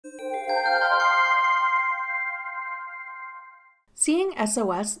Seeing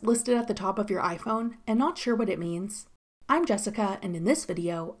SOS listed at the top of your iPhone and not sure what it means? I'm Jessica, and in this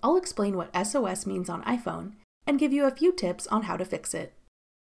video, I'll explain what SOS means on iPhone and give you a few tips on how to fix it.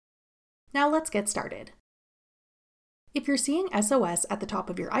 Now let's get started. If you're seeing SOS at the top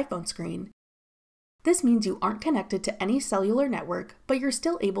of your iPhone screen, this means you aren't connected to any cellular network, but you're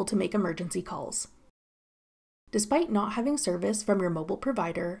still able to make emergency calls. Despite not having service from your mobile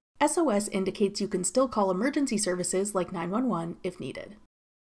provider, SOS indicates you can still call emergency services like 911 if needed.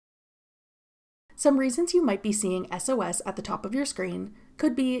 Some reasons you might be seeing SOS at the top of your screen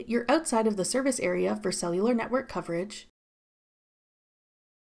could be you're outside of the service area for cellular network coverage,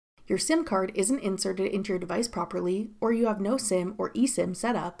 your SIM card isn't inserted into your device properly, or you have no SIM or eSIM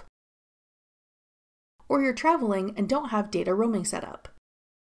set up, or you're traveling and don't have data roaming set up.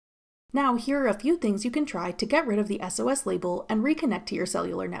 Now, here are a few things you can try to get rid of the SOS label and reconnect to your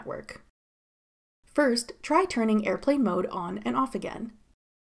cellular network. First, try turning airplane mode on and off again.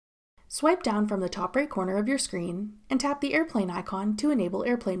 Swipe down from the top right corner of your screen and tap the airplane icon to enable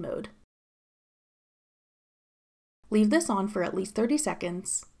airplane mode. Leave this on for at least 30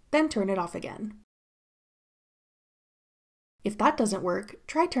 seconds, then turn it off again. If that doesn't work,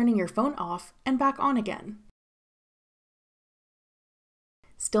 try turning your phone off and back on again.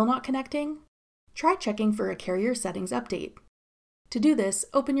 Still not connecting? Try checking for a carrier settings update. To do this,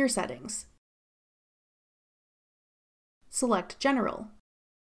 open your settings. Select General.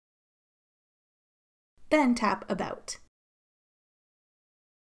 Then tap About.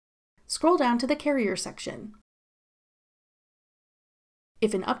 Scroll down to the carrier section.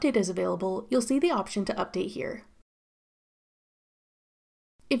 If an update is available, you'll see the option to update here.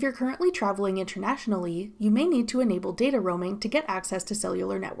 If you're currently traveling internationally, you may need to enable data roaming to get access to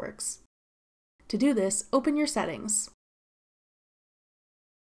cellular networks. To do this, open your settings.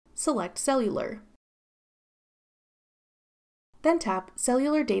 Select Cellular. Then tap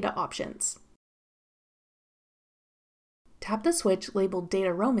Cellular Data Options. Tap the switch labeled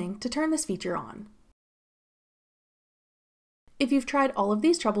Data Roaming to turn this feature on. If you've tried all of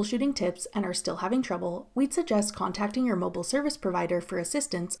these troubleshooting tips and are still having trouble, we'd suggest contacting your mobile service provider for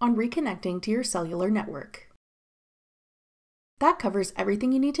assistance on reconnecting to your cellular network. That covers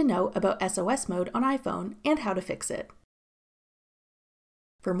everything you need to know about SOS mode on iPhone and how to fix it.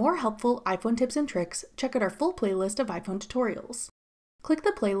 For more helpful iPhone tips and tricks, check out our full playlist of iPhone tutorials. Click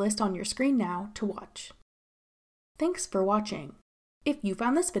the playlist on your screen now to watch. Thanks for watching. If you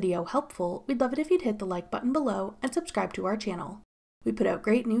found this video helpful, we'd love it if you'd hit the like button below and subscribe to our channel. We put out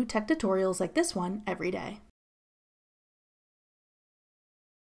great new tech tutorials like this one every day.